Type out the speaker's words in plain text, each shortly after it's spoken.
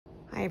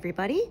Hi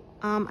everybody.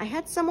 I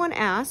had someone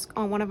ask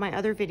on one of my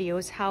other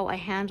videos how I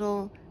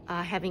handle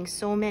having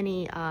so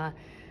many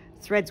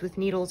threads with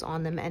needles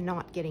on them and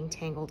not getting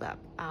tangled up.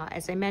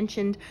 As I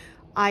mentioned,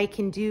 I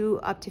can do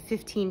up to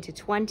 15 to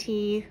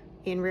 20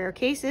 in rare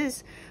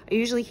cases. I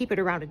usually keep it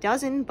around a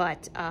dozen,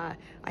 but I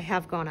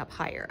have gone up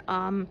higher.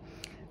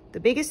 The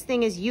biggest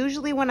thing is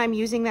usually when I'm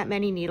using that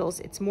many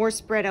needles, it's more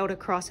spread out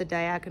across a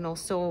diagonal,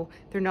 so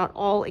they're not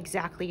all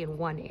exactly in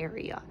one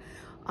area.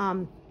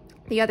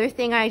 The other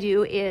thing I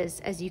do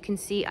is, as you can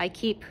see, I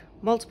keep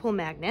multiple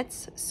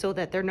magnets so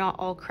that they're not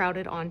all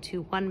crowded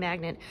onto one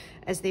magnet,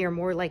 as they are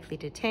more likely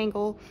to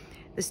tangle.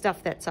 The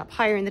stuff that's up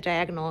higher in the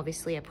diagonal,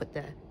 obviously I put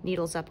the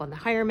needles up on the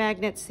higher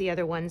magnets. The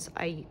other ones,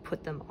 I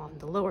put them on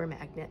the lower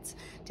magnets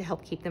to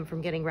help keep them from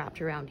getting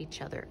wrapped around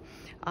each other.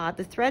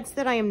 The threads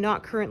that I am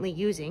not currently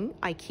using,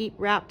 I keep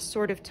wrapped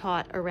sort of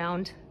taut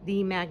around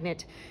the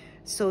magnet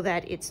so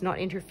that it's not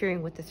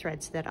interfering with the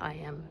threads that I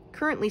am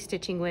currently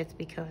stitching with,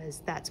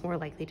 because that's more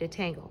likely to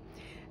tangle.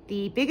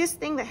 The biggest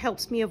thing that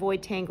helps me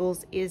avoid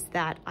tangles is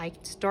that I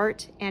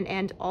start and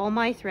end all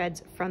my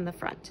threads from the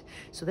front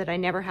so that I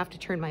never have to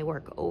turn my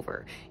work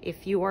over.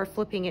 If you are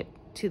flipping it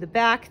to the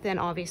back, then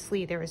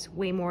obviously there is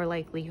way more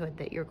likelihood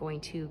that you're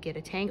going to get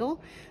a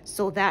tangle.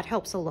 So that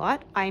helps a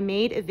lot. I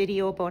made a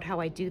video about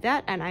how I do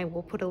that, and I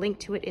will put a link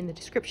to it in the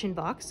description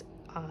box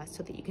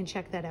so that you can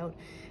check that out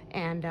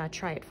and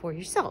try it for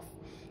yourself.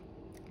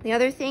 The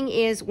other thing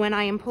is, when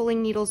I am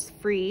pulling needles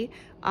free,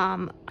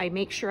 I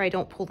make sure I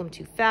don't pull them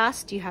too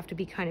fast. You have to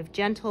be kind of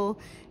gentle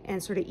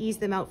and sort of ease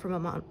them out from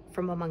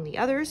among the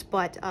others.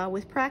 But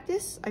with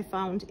practice, I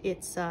found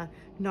it's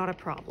not a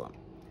problem.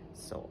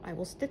 So I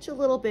will stitch a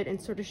little bit and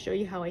sort of show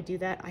you how I do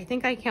that. I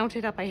think I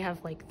counted up, I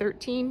have like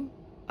 13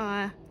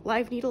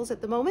 live needles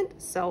at the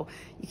moment, so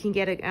you can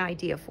get an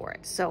idea for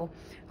it. So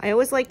I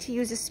always like to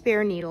use a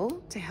spare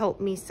needle to help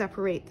me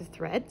separate the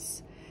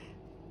threads,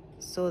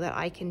 so that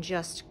I can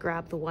just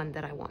grab the one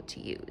that I want to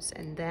use.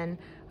 And then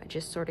I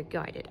just sort of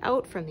guide it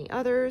out from the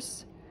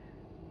others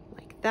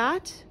like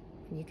that.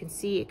 And you can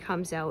see it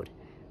comes out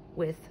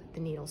with the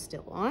needle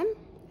still on.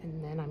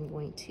 And then I'm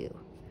going to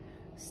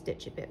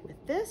stitch a bit with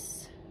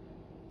this.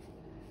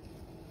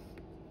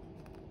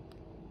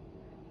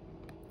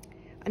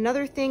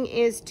 Another thing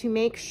is to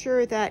make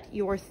sure that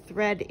your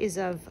thread is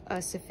of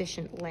a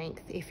sufficient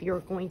length if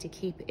you're going to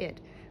keep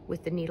it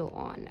with the needle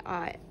on.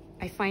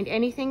 I find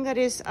anything that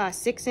is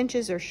 6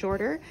 inches or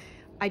shorter,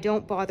 I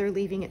don't bother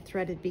leaving it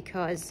threaded,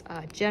 because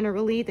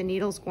generally the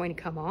needle's going to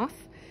come off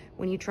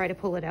when you try to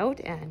pull it out,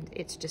 and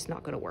it's just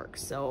not going to work.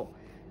 So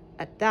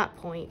at that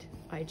point,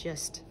 I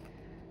just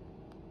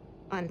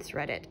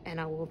unthread it,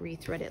 and I will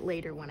rethread it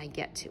later when I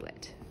get to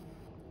it.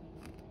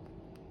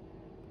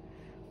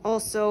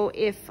 Also,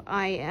 if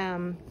I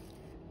am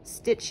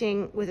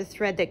stitching with a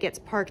thread that gets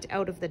parked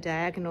out of the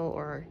diagonal,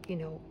 or, you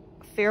know,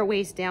 fair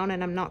ways down,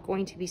 and I'm not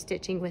going to be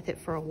stitching with it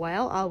for a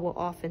while, I will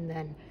often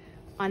then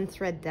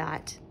unthread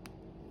that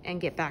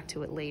and get back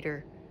to it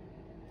later.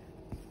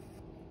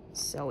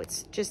 So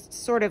it's just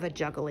sort of a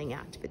juggling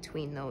act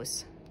between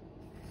those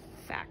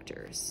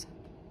factors.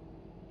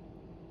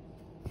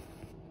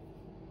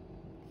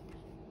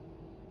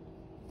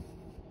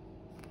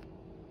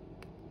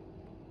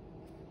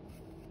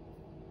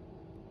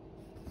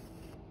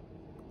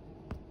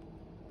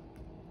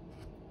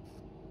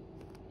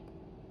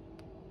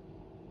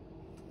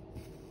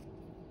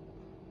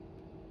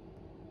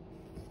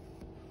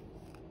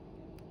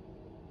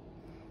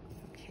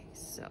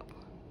 So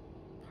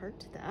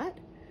part that.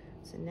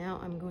 So now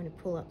I'm going to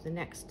pull up the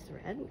next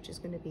thread, which is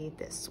going to be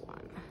this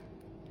one.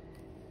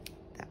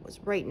 That was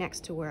right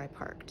next to where I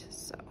parked.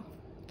 So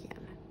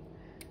again,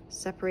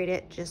 separate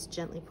it, just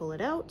gently pull it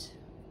out.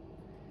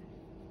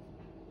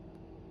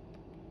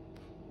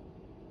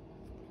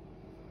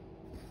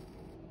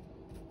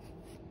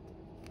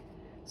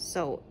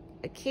 So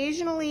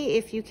occasionally,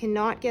 if you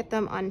cannot get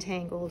them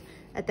untangled,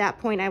 at that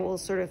point I will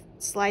sort of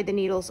slide the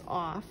needles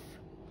off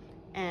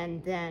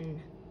and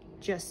then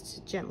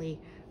just gently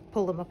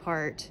pull them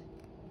apart.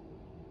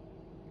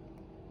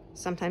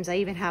 Sometimes I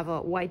even have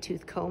a wide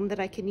tooth comb that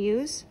I can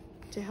use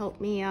to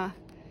help me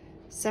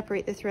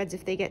separate the threads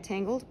if they get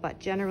tangled, but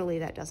generally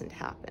that doesn't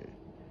happen.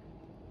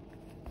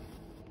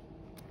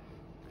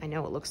 I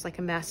know it looks like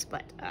a mess,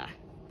 but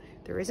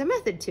there is a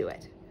method to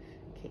it.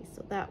 Okay,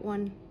 so that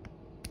one,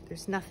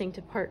 there's nothing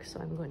to park, so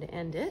I'm going to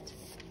end it.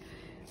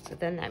 So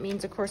then that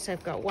means, of course,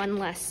 I've got one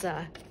less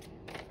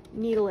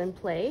needle in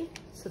play,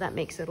 so that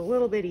makes it a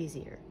little bit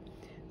easier.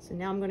 So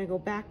now I'm going to go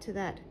back to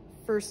that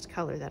first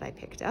color that I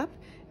picked up,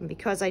 and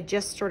because I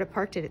just sort of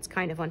parked it, it's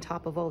kind of on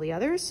top of all the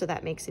others, so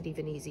that makes it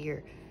even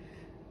easier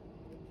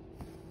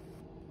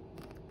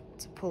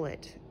to pull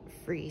it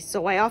free.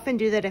 So I often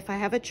do that if I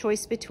have a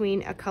choice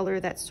between a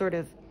color that's sort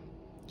of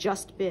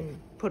just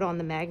been put on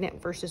the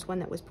magnet versus one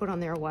that was put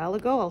on there a while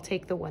ago. I'll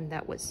take the one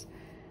that was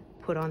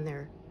put on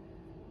there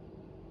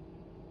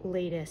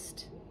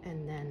latest,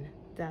 and then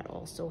that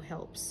also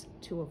helps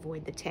to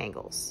avoid the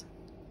tangles.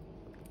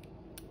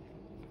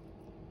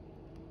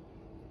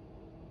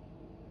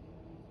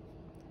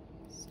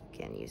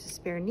 Again, use a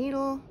spare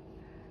needle,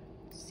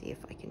 See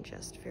if I can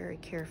just very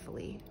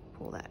carefully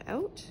pull that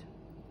out.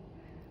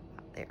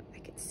 There, I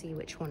can see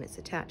which one it's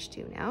attached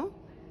to now.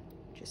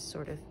 Just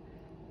sort of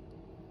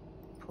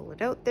pull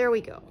it out. There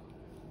we go.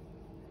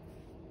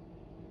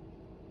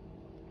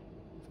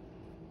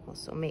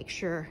 Also make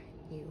sure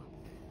you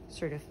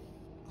sort of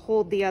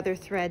hold the other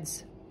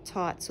threads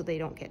taut so they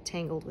don't get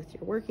tangled with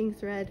your working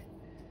thread.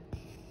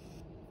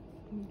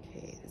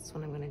 Okay, this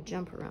one I'm going to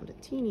jump around a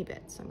teeny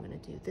bit. So I'm going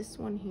to do this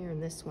one here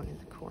and this one in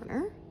the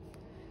corner.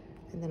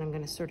 And then I'm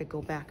going to sort of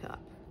go back up.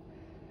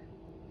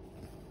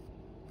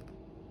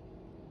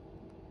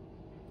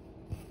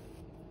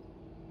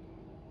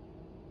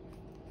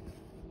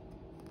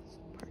 So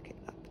park it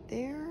up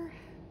there.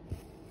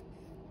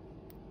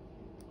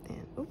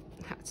 And, oh,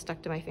 that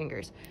stuck to my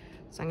fingers.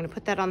 So I'm going to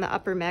put that on the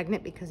upper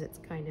magnet because it's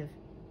kind of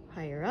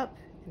higher up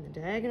in the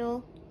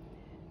diagonal.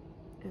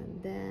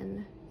 And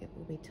then it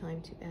will be time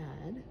to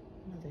add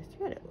another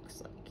thread, it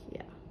looks like.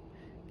 Yeah.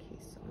 Okay,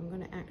 so I'm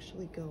going to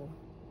actually go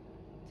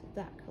to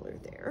that color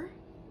there.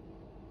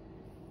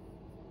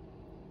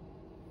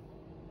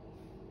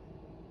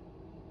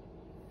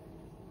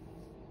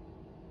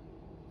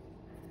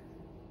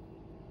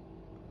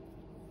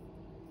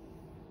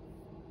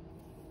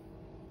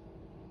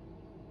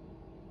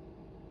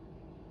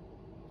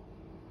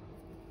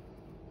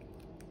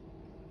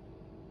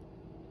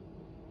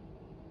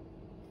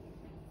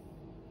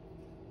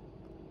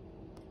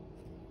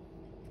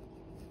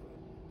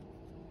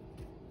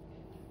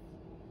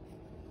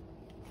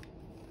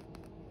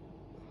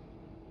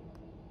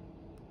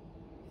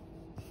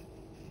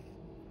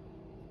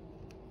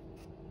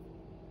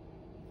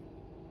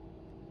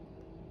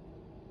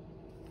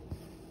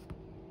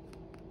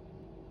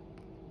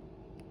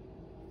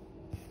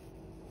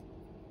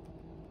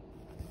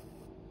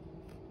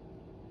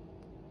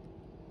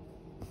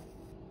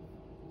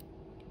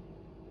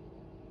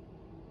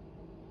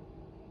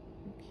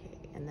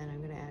 And then I'm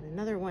going to add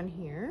another one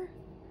here.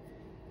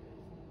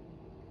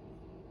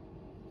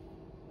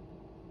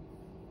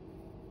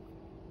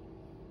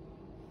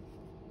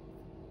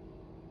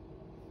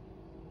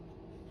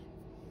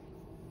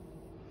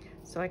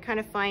 So I kind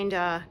of find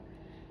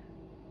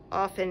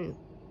often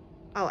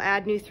I'll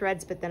add new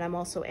threads, but then I'm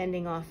also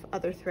ending off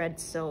other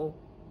threads so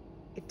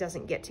it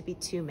doesn't get to be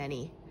too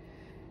many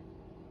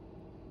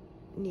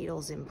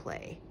needles in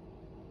play.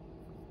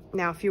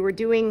 Now, if you were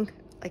doing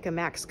like a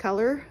max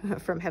color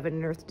from Heaven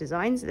and Earth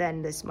Designs,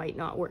 then this might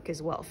not work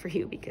as well for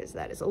you because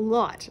that is a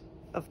lot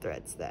of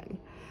threads then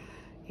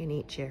in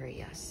each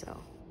area.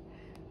 So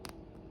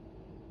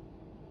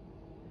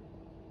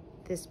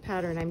this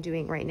pattern I'm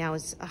doing right now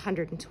is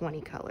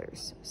 120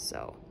 colors.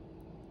 So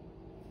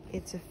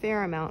it's a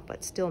fair amount,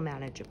 but still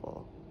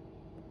manageable.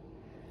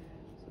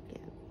 So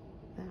again,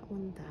 that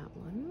one, that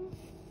one.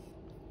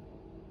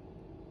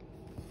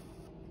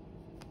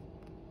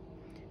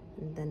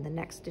 And then the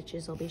next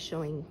stitches I'll be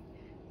showing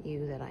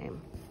you that I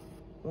am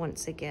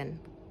once again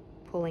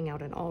pulling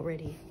out an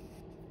already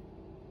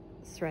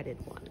threaded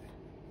one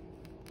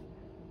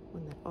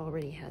that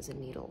already has a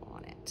needle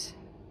on it.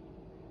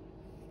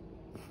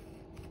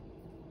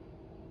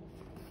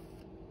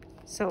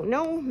 So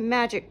no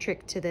magic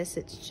trick to this,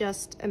 it's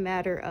just a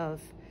matter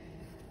of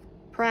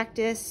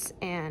practice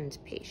and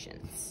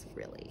patience,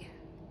 really.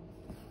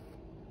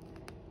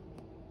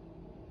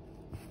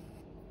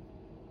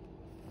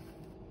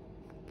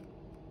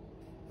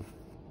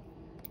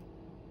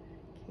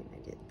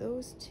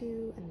 Those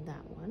two and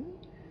that one.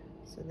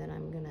 So then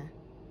I'm gonna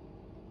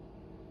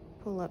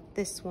pull up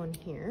this one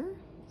here.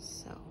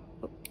 So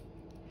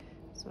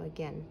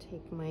again,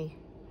 take my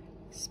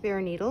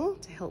spare needle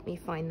to help me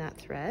find that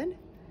thread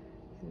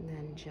and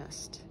then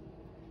just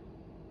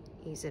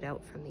ease it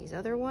out from these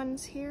other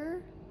ones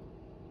here.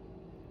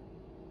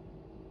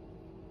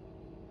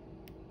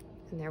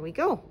 And there we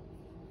go.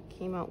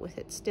 Came out with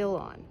it still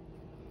on.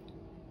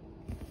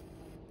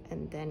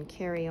 And then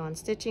carry on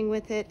stitching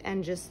with it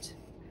and just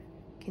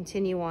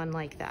continue on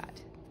like that.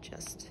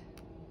 Just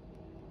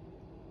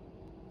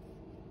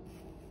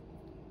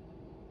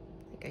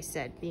like I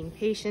said, being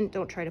patient,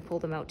 don't try to pull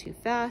them out too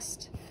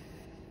fast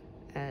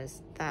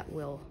as that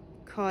will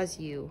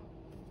cause you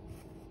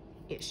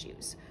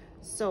issues.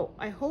 So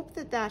I hope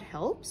that that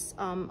helps.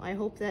 I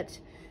hope that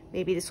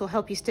maybe this will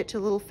help you stitch a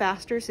little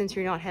faster since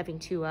you're not having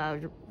to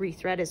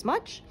rethread as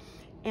much.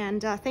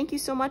 And thank you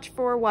so much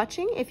for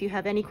watching. If you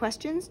have any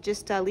questions,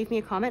 just leave me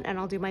a comment and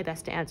I'll do my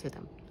best to answer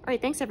them. All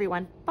right, thanks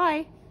everyone.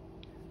 Bye.